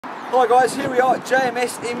Hi guys, here we are at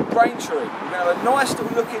JMS in Braintree. We're going to have a nice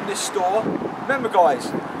little look in this store. Remember guys,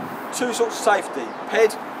 two sorts of safety: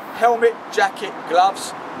 ped, helmet, jacket,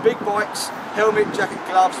 gloves. Big bikes, helmet, jacket,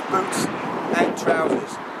 gloves, boots and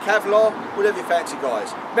trousers. Kevlar, whatever you fancy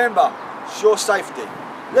guys. Remember, it's your safety.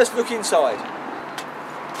 Let's look inside.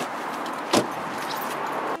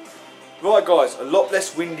 Right guys, a lot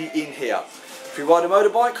less windy in here. If you ride a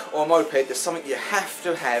motorbike or a moped, there's something you have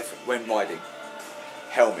to have when riding: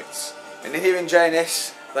 helmets. And here in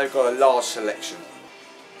JNS, they've got a large selection.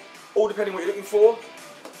 All depending what you're looking for.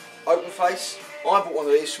 Open face. I bought one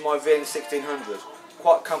of these for my VN 1600.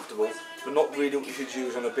 Quite comfortable, but not really what you should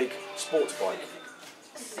use on a big sports bike.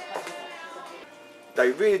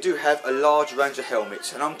 They really do have a large range of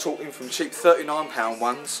helmets, and I'm talking from cheap £39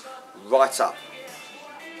 ones right up.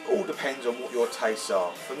 All depends on what your tastes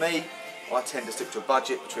are. For me, I tend to stick to a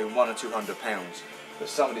budget between £100 and £200, but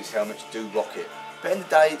some of these helmets do rock it. But in the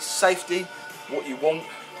day, it's safety, what you want,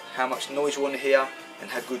 how much noise you want to hear,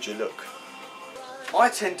 and how good you look. I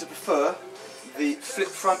tend to prefer the flip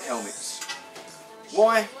front helmets.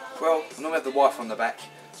 Why? Well, I normally have the wife on the back,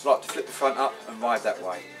 so I like to flip the front up and ride that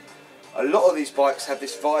way. A lot of these bikes have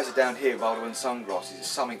this visor down here rather than sunglasses. It's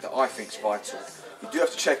something that I think is vital. You do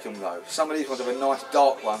have to check them though. Some of these ones have a nice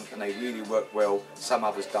dark one and they really work well, some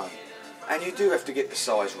others don't. And you do have to get the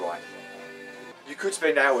size right. You could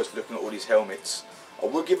spend hours looking at all these helmets. I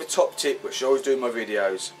will give a top tip, which I always do in my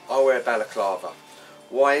videos. I wear a balaclava.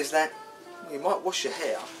 Why is that? You might wash your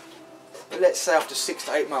hair, but let's say after 6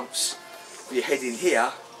 to 8 months, with your head in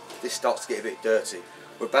here, this starts to get a bit dirty.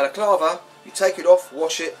 With balaclava, you take it off,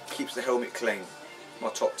 wash it, keeps the helmet clean. My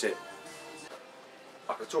top tip.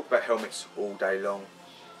 I could talk about helmets all day long.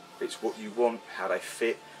 It's what you want, how they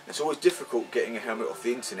fit. It's always difficult getting a helmet off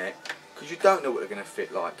the internet because you don't know what they're going to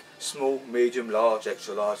fit like. Small, medium, large,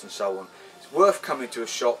 extra large and so on. It's worth coming to a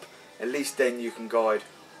shop, at least then you can guide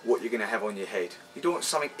what you're going to have on your head. You don't want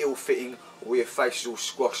something ill-fitting or where your face is all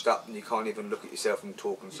squashed up and you can't even look at yourself and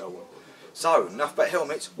talk and so on. So, enough about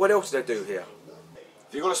helmets. What else do they do here?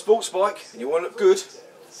 If you've got a sports bike and you want to look good,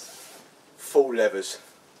 full levers.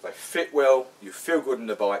 They fit well, you feel good on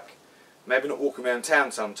the bike. Maybe not walking around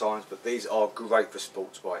town sometimes, but these are great for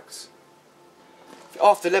sports bikes.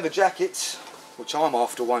 After leather jackets, which I'm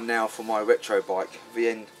after one now for my retro bike,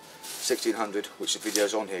 VN 1600, which the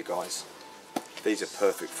video's on here guys. These are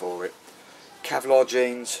perfect for it. Kevlar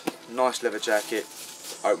jeans, nice leather jacket,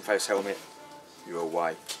 open face helmet, you're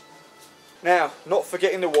away. Now, not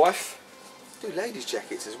forgetting the wife, do ladies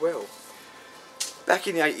jackets as well. Back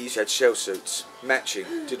in the 80s you had shell suits, matching,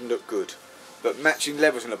 didn't look good. But matching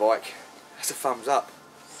leathers on the bike, that's a thumbs up.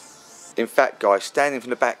 In fact guys, standing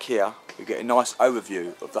from the back here, you get a nice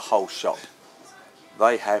overview of the whole shop.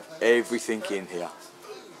 They have everything in here,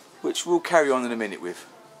 which we'll carry on in a minute with.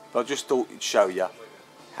 But I just thought it'd show you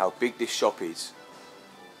how big this shop is.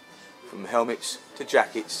 From helmets, to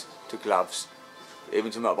jackets, to gloves,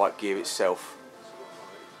 even to motorbike gear itself.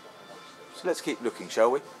 So let's keep looking,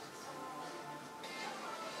 shall we?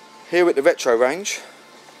 Here at the retro range,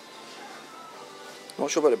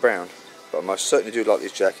 not sure about the brown, but I most certainly do like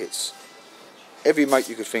these jackets. Every make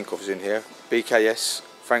you could think of is in here. BKS,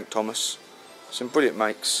 Frank Thomas, some brilliant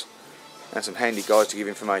makes, and some handy guys to give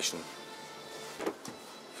information.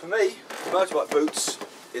 For me, motorbike boots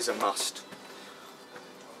is a must.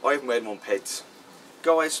 I even wear them on peds.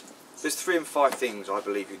 Guys, there's 3 and 5 things I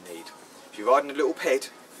believe you need. If you're riding a little ped,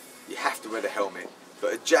 you have to wear the helmet,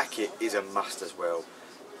 but a jacket is a must as well.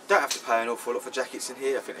 Don't have to pay an awful lot for jackets in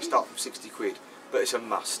here. I think they start from 60 quid, but it's a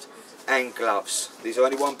must. And gloves. These are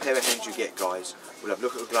only one pair of hands you get guys. We'll have a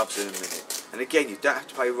look at the gloves in a minute. And again, you don't have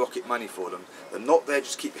to pay rocket money for them. They're not there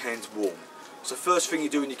just to keep your hands warm. So the first thing you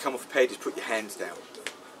do when you come off a ped is put your hands down.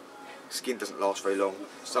 Skin doesn't last very long.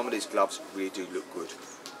 Some of these gloves really do look good.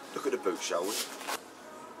 Look at the boots, shall we?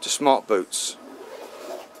 Just smart boots.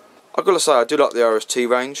 I've got to say, I do like the RST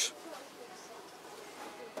range.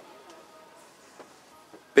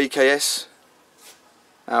 BKS,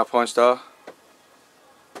 Alpine Star,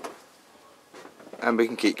 and we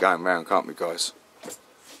can keep going round, can't we guys?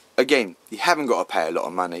 Again, you haven't got to pay a lot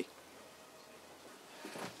of money.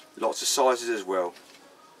 Lots of sizes as well.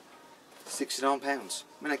 £69.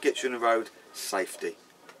 I mean, that gets you on the road, safety.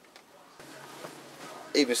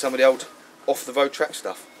 Even some of the old off-the-road track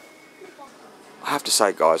stuff. I have to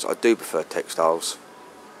say guys, I do prefer textiles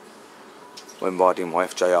when riding my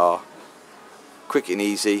FJR. Quick and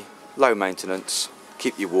easy, low maintenance,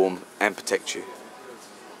 keep you warm and protect you.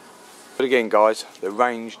 But again guys, the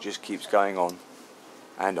range just keeps going on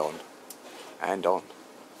and on and on.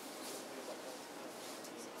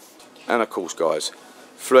 And of course guys,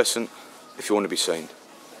 fluorescent if you want to be seen.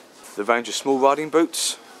 the range of small riding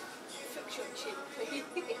boots.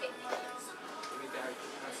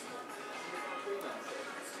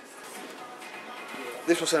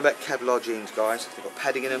 This was something about Kevlar jeans, guys. They've got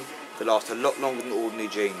padding in them. They last a lot longer than ordinary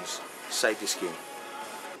jeans. Save your skin.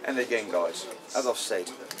 And again, guys, as I've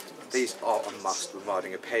said, these are a must when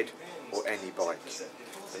riding a ped or any bike.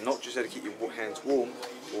 They're not just there to keep your hands warm,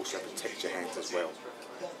 also protect your hands as well.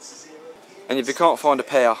 And if you can't find a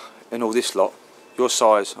pair in all this lot, your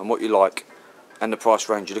size and what you like, and the price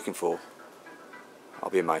range you're looking for, I'll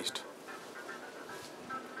be amazed.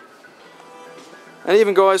 And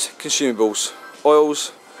even, guys, consumables,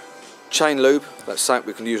 oils, chain lube, that's something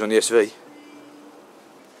we can use on the SV.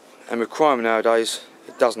 And with crime nowadays,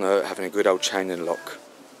 it doesn't hurt having a good old chain and lock.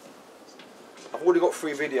 I've already got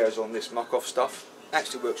 3 videos on this muck off stuff.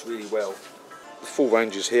 Actually works really well. The full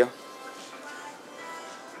range is here,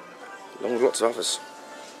 along with lots of others.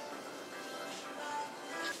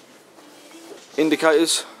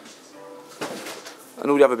 Indicators and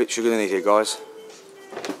all the other bits you're going to need here, guys,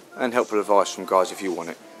 and helpful advice from guys if you want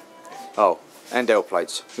it. Oh, and L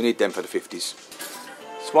plates, we need them for the 50s.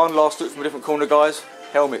 So one last look from a different corner, guys.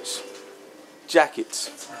 Helmets,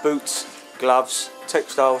 jackets, boots, gloves,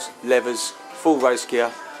 textiles, leathers, full race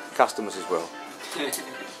gear, customers as well.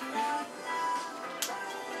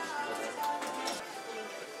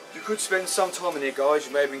 You could spend some time in here, guys,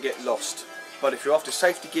 you may even get lost, but if you're after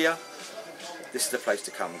safety gear, this is the place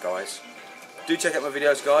to come, guys. Do check out my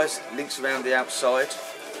videos, guys, links around the outside.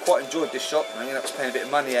 Quite enjoyed this shop, and I'm going to have to pay a bit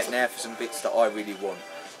of money out now for some bits that I really want.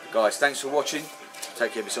 But guys, thanks for watching,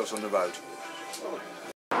 take care of yourselves on the road.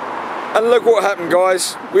 And look what happened,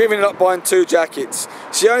 guys, we ended up buying 2 jackets.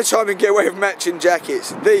 It's the only time we can get away with matching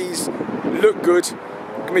jackets. These look good,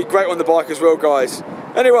 can be great on the bike as well, guys.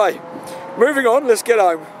 Anyway, moving on, let's get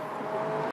home.